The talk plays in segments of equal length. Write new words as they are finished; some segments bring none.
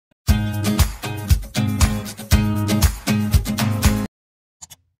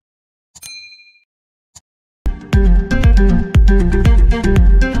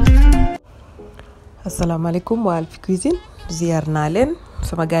asalaamaaleykum waa Alphie Cuisine ziar naa leen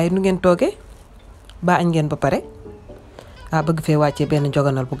sama gars yi nu ngeen toogee ba añ ngeen ba pare bëgg fee wàccee benn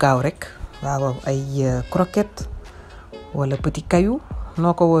njoganal bu gaaw rek waaw ay croquettes wala Petits Cailloux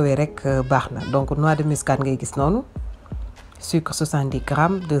noo ko woowee rek baax na. Donc noix de muscade ngay gis noonu, sucre 70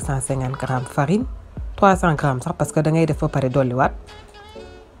 grammes, 250 grammes farine, 300 grammes sax parce que da ngay def ba pare dolliwaat,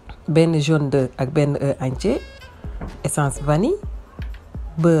 benn jaune d'œuf ak benn œuf entier, essence vanille,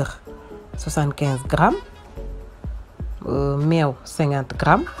 beurre 75 grammes, meew 50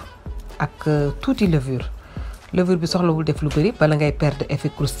 grammes ak tuuti levure bi soxlawul def lu bëri bala ngay perdre effet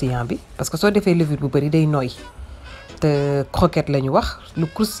croustillant bi parce que soo defee levure bu bëri day nooy te croquette la ñu wax lu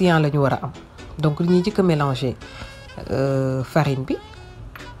croustillant la ñu war a am. Donc li ñuy jëkk a mélanger farine bi,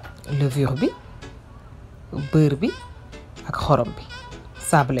 levure bi, beurre bi ak xorom bi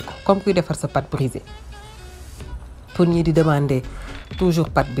sablé ko comme kuy defar sa pâte brisée. Pour ñi di demander toujours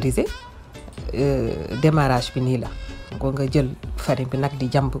pâte brisée, démarrage bi nii la ko nga jël farine bi nag di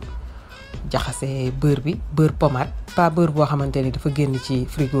jàmb jaxase beurre bi, beurre pommade, pas beurre boo xamante ni dafa génn ci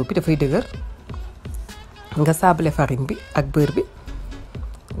frigo bi dafay dëgër. Nga sablé farine bi ak beurre bi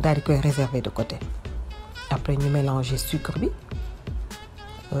daal di koy réserver de côté. Après ñu mélanger sucre bi,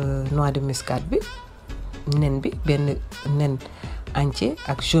 noix de muscade bi, nen bi, benn nen entier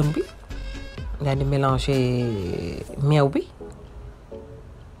ak jaune bi, daal di mélanger meew bi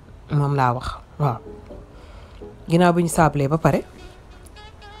moom laa wax waaw. Ginnaaw bi ñu sablé ba pare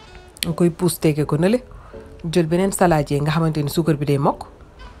nga koy pousse tege ko nële jël beneen saladier nga xamante ni suukar bi day mokk,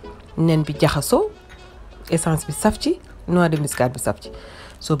 nen bi jaxasoo, essence bi saf ci, noix de muscade bi saf ci.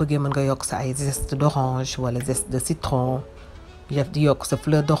 Soo bëggee mën nga yokk sa ay zeste d'orange wala zeste de citron, di yokk sa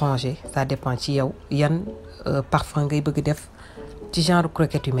fleur d'oranger, ça dépend ci yow yan parfum ngay bëgg def ci genre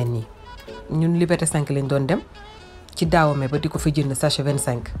croquette yu mel nii. Ñun Liberté 5 lañ doon dem ci daawame ba di ko fa jënd sachet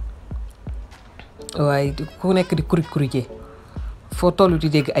 25 waaye ku nekk di kuruj foo tollu di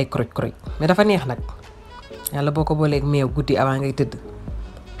dégg ay kroj mais dafa neex nag yàlla boo ko booleeg meew guddi avant ngay tëdd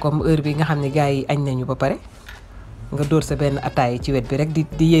comme heure bi nga xam ne gars yi añ nañu ba pare nga dóor sa benn ataay ci wet bi rek di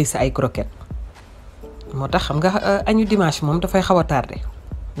yëy sa ay croquettes. Moo tax xam nga añu dimanche moom dafay xaw a tardé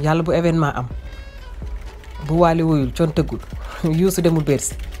yàlla bu événement am bu waale woyul coon tëggul yuusu demul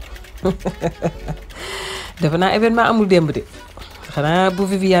Bercy defe naa événement amul démb de xanaa bu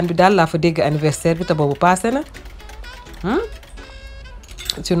Viviane bi daal laa fa dégg anniversaire bi te boobu passé na.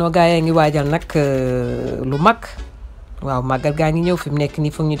 Sinon gars yaa ngi waajal nag lu mag waaw màggal gaa ngi ñëw fi mu nekk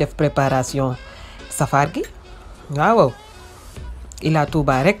nii foog ñu def préparation safar gi waaw. Ila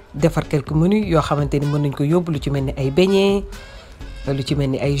Touba rek defar quelques menus yoo xamante ni mën nañ ko yóbbu, lu ci mel ni ay beignets, lu ci mel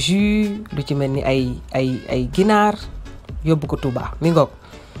ni ay jus, lu ci mel ni ay ginaar yóbbu ko Touba mi ngoog.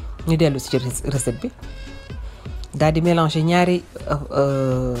 ñu dellu si ci recette bi daal di mélanger ñaari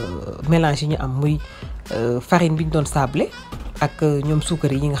mélange yi ñu am muy farine bi ñu doon sablé ak ñoom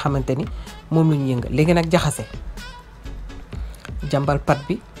suukar yi nga xamante ni moom la ñu yëngal. Léegi nag jaxase jàmbal pat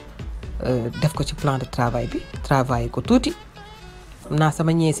bi def ko ci plan de travail bi travailler ko tuuti. Xam naa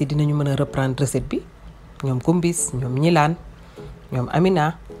sama ñees yi dinañu mën a reprendre recette bi, ñoom Kumbis, ñoom Ñilaan, ñoom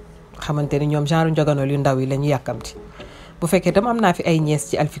Amina, xamante ni ñoom genre njoganol yu ndaw yi la ñu yàkkamti. Bu fekkee tam am naa fi ay ñees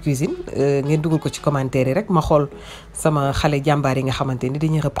ci Alphie Cuisine ngeen dugal ko ci commentaire yi rek ma xool sama xale jàmbaar yi nga xamante ni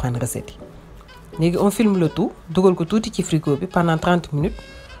dañuy reprendre recette yi. Léegi on filme le tout dugal ko tuuti ci frigo bi pendant 30 minutes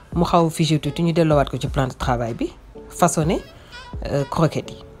mu xaw figé tuuti ñu delloowaat ko ci plan de travail bi façonné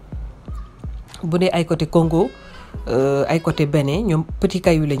croquettes yi. Bu dee ay côté Congo ay côté Benin ñoom Petits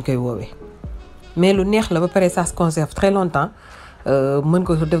Cailloux lañ koy woowee mais lu neex la ba pare ça se conserve très longtemps. Mën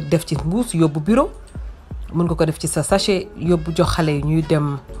ko def ci mbuus yóbbu bureau, mën nga ko def ci sa sachet yóbbu jox xale yi ñuy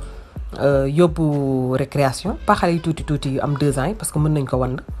dem yóbbu récréation, pas xale yu tuuti yu am 2 ans yi parce que mën nañ ko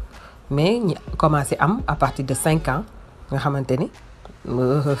wan mais ñi commencé am à partir de 5 ans nga xamante ni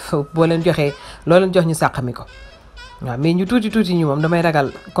boo leen joxee loo leen jox ñu sàqami ko waaw. Mais ñu tuuti ñu moom damay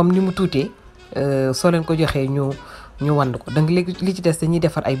ragal comme ni mu tuutee soo leen ko joxee ñu wand ko. Donc léegi li ci des dañuy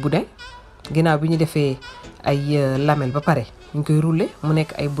defar ay boudin. Ginnaaw bi ñu defee ay lamelle ba pare ñu koy rouler mu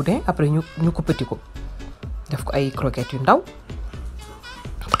nekk ay boudin, après ñu coupeti ko def ko ay croquettes yu ndaw.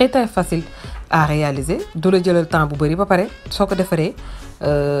 Très facile à réaliser, du la jëlal temps bu bari ba pare soo ko defaree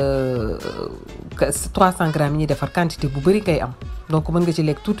 300 grammes yi ñuy defar quantité bu bari ngay am. Donc mën nga ci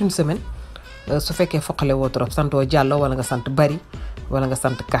lekk toute une semaine su fekkee foqale woo trop santoo Diallo wala nga sant Bari wala nga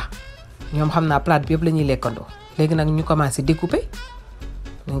sant Ka. Ñoom xam naa plate bi yëpp la ñuy lekkandoo. Léegi nag ñu commencé découper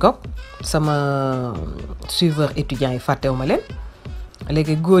ngok sama suiveur étudiants yi fàttewuma leen.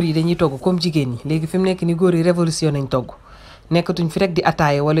 Léegi góor yi dañuy togg comme jigéen ñi léegi fi mu nekk ni góor yi révolution nañ togg nekkatuñ fi rek di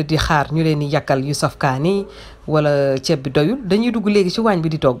ataaye wala di xaar ñu leen di yàkkal yu saf kaani wala ceeb bi doyul, dañuy dugg léegi ci waañ bi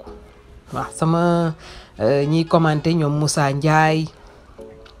di togg waaw sama ñiy commenter ñoom Moussa Ndiaye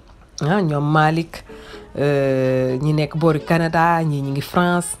ñoom Malick ñi nekk boori Canada ñi ngi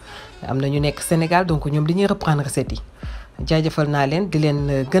France am na ñu nekk Sénégal donc ñoom dañuy reprendre recettes yi jaajëfal naa leen di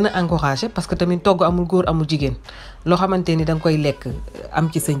leen gën a encourager parce que tamit togg amul góor amul jigéen loo xamante ni da nga koy lekk am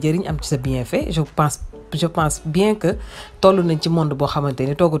ci sa njëriñ am ci sa bienfait je pense bien que toll nañ ci monde boo xamante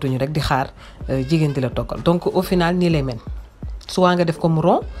ni toggatuñu rek di xaar jigéen di la toggal donc au final nii lay mel soit nga def ko mu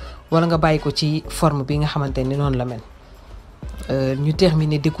rond wala nga bàyyi ko ci forme bi nga xamante ni noonu la mel ñu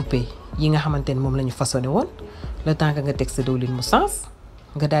terminer découper yi nga xamante ni moom la ñu façonné woon le temps que nga teg sa diwlin mu sens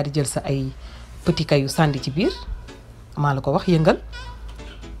nga daal di jël sa ay petits cailloux sànni ci biir maa la ko wax yëngal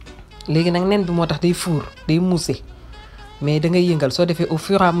léegi nag nen bi moo tax day fuur day muuse mais da ngay yëngal soo defee au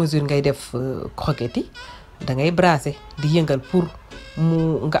fur et à mesure ngay def croquettes yi da ngay brasser di yëngal pour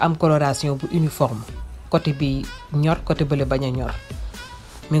mu nga am coloration bu uniforme côté bi ñor côté bële bañ a ñor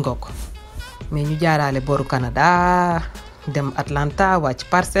mi ngoog mais ñu jaaraale booru Canada dem Atlanta wàcc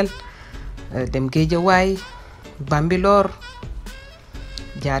Parcelles dem Guédiawaye Bambilor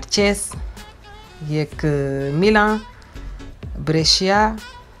jaar Thiès yeeg Milan Brescia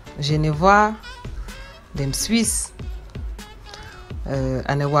Genevois dem Suisse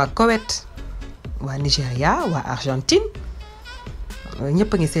ane waa Koweït waa Nigéria waa Argentine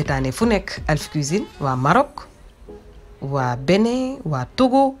ñëpp a ngi seetaane fu nekk Alphie Cuisine waa Maroc waa Bénin waa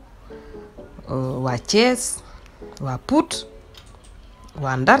Togo waa Thiès waa Pout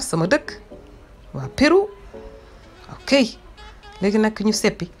waa Ndar sama dëkk waa Pérou ok léegi nag ñu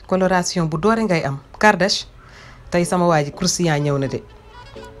seppi coloration bu doore ngay am Kardashian tey sama waa ji croustillant ñëw na de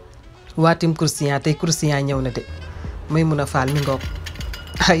waatim croustillant tey croustillant ñëw na de may mun a faal mi ngoog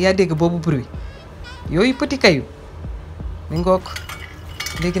yaa dégg boobu bruit yooyu petit caillou mi ngoog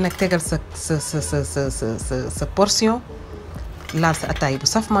léegi nag tegal sa portion laal sa ataay bu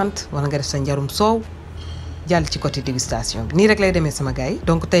saf mant wala nga def sa njarum soow jàll ci côté dégustation bi nii rek lay demee sama gars yi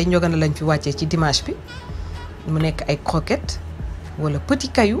donc tey njogana lañ fi wàccee ci dimanche bi mu nekk ay croquettes wala petit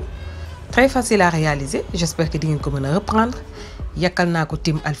caillou très facile à réaliser j'espère que di ngeen ko mën a reprendre yàkkal naa ko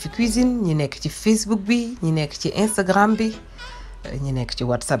team Alphie Cuisine ñi nekk ci Facebook bi ñi nekk ci Instagram bi ñi nekk ci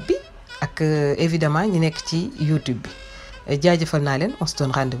WhatsApp bi ak évidemment ñi nekk ci YouTube bi jaajëfal naa leen on se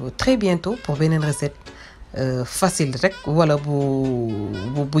donne rendez-vous très bientôt pour beneen recette facile rek wala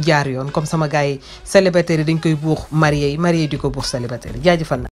bu jaar yoon comme sama gars yi célibataire yi dañ koy buux marié yi di ko buux célibataire yi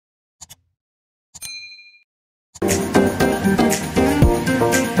jaajëfal naa